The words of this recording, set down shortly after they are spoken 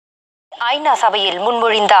ஐநா சபையில்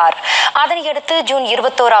முன்மொழிந்தார். அதனையடுத்து ஜூன்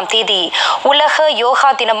 21ஆம் தேதி உலக யோகா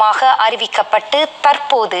தினமாக அறிவிக்கப்பட்டு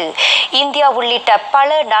தற்போது இந்தியா உள்ளிட்ட பல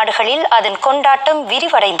நாடுகளில் அதன் கொண்டாட்டம்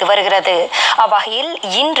விரிவடைந்து வருகிறது. அவ்வகையில்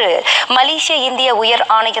இன்று மலேசிய இந்திய உயர்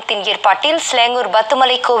ஆணையத்தின் ஏற்பாட்டில் ஸ்லேங்கூர்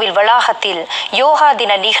பத்துமலை கோவில் வளாகத்தில் யோகா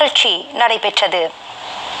தின நிகழ்ச்சி நடைபெற்றது.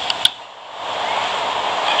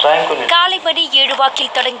 காலை மணி 7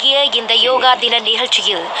 வாக்கில் தொடங்கிய இந்த யோகா தின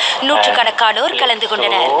நிகழ்ச்சியில் நூற்றுக்கணக்கானோர் கலந்து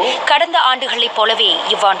கொண்டனர். கடந்த ஆண்டுகளைப் போலவே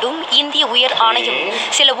இவ்வாண்டும் இந்திய உயர் ஆணையம்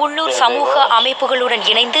சில உள்ளூர் சமூக அமைப்புகளுடன்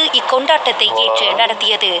இணைந்து இக்கொண்டாட்டத்தை ஏற்று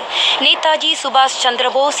நடத்தியது. நேதாஜி சுபாஷ்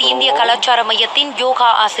சந்திரபோஸ் இந்திய கலாச்சார மையத்தின் யோகா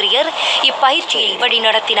ஆசிரியர் இப்பயிற்சியை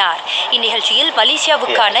வழிநடத்தினார். இந்நிகழ்ச்சியில்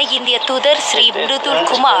மலேசியாவுக்கான இந்திய தூதர் ஸ்ரீ மிருதுல்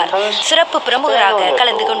குமார் சிறப்பு பிரமுகராக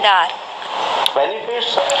கலந்து கொண்டார்.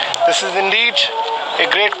 This is indeed a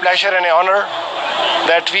great pleasure and honor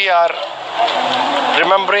that we are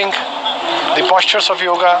remembering the postures of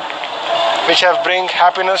yoga which have bring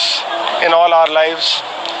happiness in all our lives,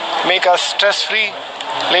 make us stress-free,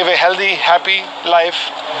 live a healthy, happy life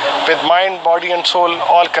with mind, body and soul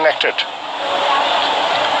all connected.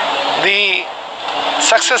 The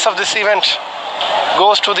success of this event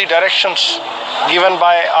goes to the directions given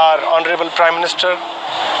by our Honorable Prime Minister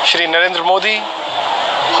Shri Narendra Modi,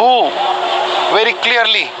 who very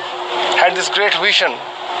clearly had this great vision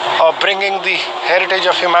of bringing the heritage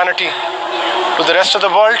of humanity to the rest of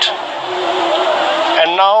the world. And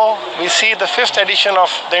now we see the 5th edition of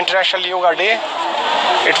the International Yoga Day.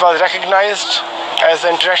 It was recognized as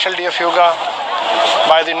the International Day of Yoga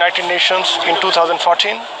by the United Nations in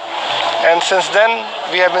 2014. And since then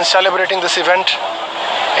we have been celebrating this event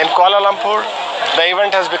in Kuala Lumpur. The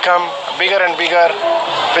event has become bigger and bigger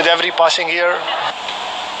with every passing year.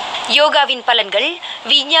 யோகாவின் பலன்கள்,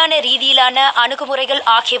 விஞ்ஞான ரீதியிலான அணுகுமுறைகள்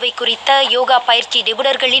ஆகியவை குறித்த யோகா பயிற்சி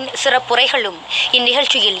நிபுணர்களின் சிறப்புரைகளும்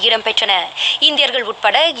இந்நிகழ்ச்சியில் இடம்பெற்றன. இந்தியர்கள்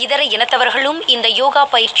உட்பட இதர இனத்தவர்களும் இந்த யோகா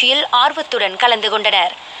பயிற்சியில் ஆர்வத்துடன் கலந்து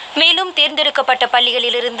கொண்டனர். மேலும் தேர்ந்தெடுக்கப்பட்ட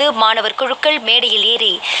பள்ளிகளிலிருந்து மாணவர் குழுக்கள் மேடையில்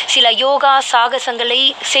ஏறி சில யோகா சாகசங்களை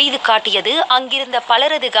செய்து காட்டியது அங்கிருந்த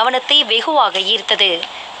பலரது கவனத்தை வெகுவாக ஈர்த்தது.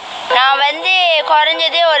 நான்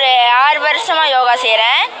குறைஞ்சது ஒரு 6 வருஷமா யோகா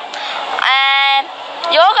செய்கிறேன்.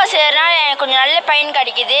 யோகா செய்கிறதுனால எனக்கு கொஞ்சம் நல்ல பயன்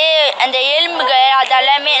கிடைக்கிது. அந்த எலும்புகள்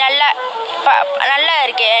அதெல்லாமே நல்லா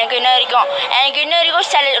இருக்குது. எனக்கு இன்ன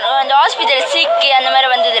வரைக்கும் அந்த ஹாஸ்பிட்டல் சிக்கு அந்த மாதிரி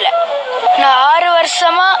வந்ததில்லை. நான் 6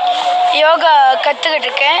 வருஷமாக யோகா கற்றுக்கிட்டு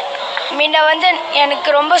இருக்கேன். முன்ன எனக்கு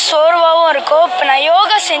ரொம்ப சோர்வாகவும் இருக்கும். இப்போ நான்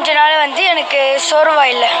யோகா செஞ்சனால எனக்கு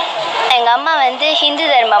சோர்வாக இல்லை. எங்கள் அம்மா ஹிந்து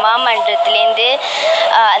தர்ம மாமன்றத்துலேருந்து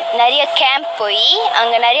நிறைய கேம்ப் போய்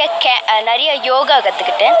அங்கே நிறைய யோகா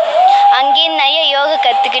கற்றுக்கிட்டேன். அங்கேருந்து நிறைய யோகா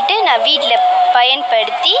கற்றுக்கிட்டு நான் வீட்டில்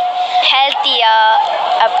பயன்படுத்தி ஹெல்த்தியாக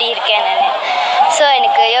அப்படி இருக்கேன் நான். ஸோ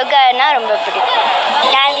எனக்கு யோகானா ரொம்ப பிடிக்கும்.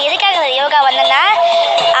 நான் எதுக்காக யோகா வந்தேன்னா,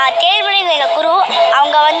 தேர்வுன்னு எங்கள் குரு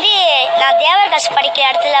அவங்க நான் தேவர்காசு படிக்கிற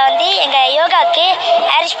இடத்துல எங்கள் யோகாவுக்கு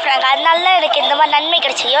அரேஞ்ச் பண்ணாங்க. அதனால எனக்கு இந்த மாதிரி நன்மை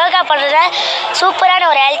கிடச்சி. யோகா பண்ணுறதுல சூப்பரான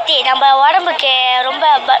ஒரு ஹெல்த்தி, நம்ம உடம்புக்கு ரொம்ப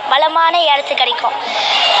பலமான ஹெல்த்து கிடைக்கும்.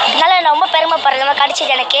 அதனால நான் ரொம்ப பெருமைப்படுறேன். இந்த மாதிரி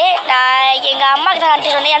கிடச்சிது எனக்கு. நான் எங்கள் அம்மாவுக்கு தான்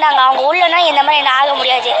நன்றி சொன்னேன். ஏன்னா அவங்க உள்ளனா இந்த மாதிரி என்ன ஆக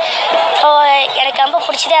முடியாது. ஸோ எனக்கு ரொம்ப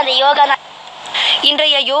பிடிச்சது அந்த யோகா தான்.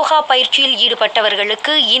 இன்றைய யோகா பயிற்சியில்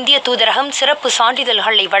ஈடுபட்டவர்களுக்கு இந்திய தூதரகம் சிறப்பு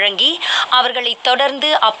சான்றிதழ்களை வழங்கி அவர்களை தொடர்ந்து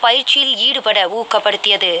அப்பயிற்சியில் ஈடுபட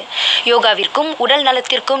ஊக்கப்படுத்தியது. யோகாவிற்கும் உடல்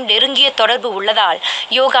நலத்திற்கும் நெருங்கிய தொடர்பு உள்ளதால்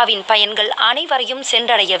யோகாவின் பயன்கள் அனைவரையும்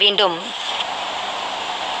சென்றடைய வேண்டும்.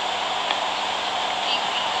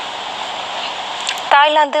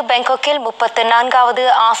 தாய்லாந்து பாங்காக்கில் 34வது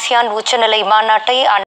ஆசியான் உச்சநிலை மாநாட்டை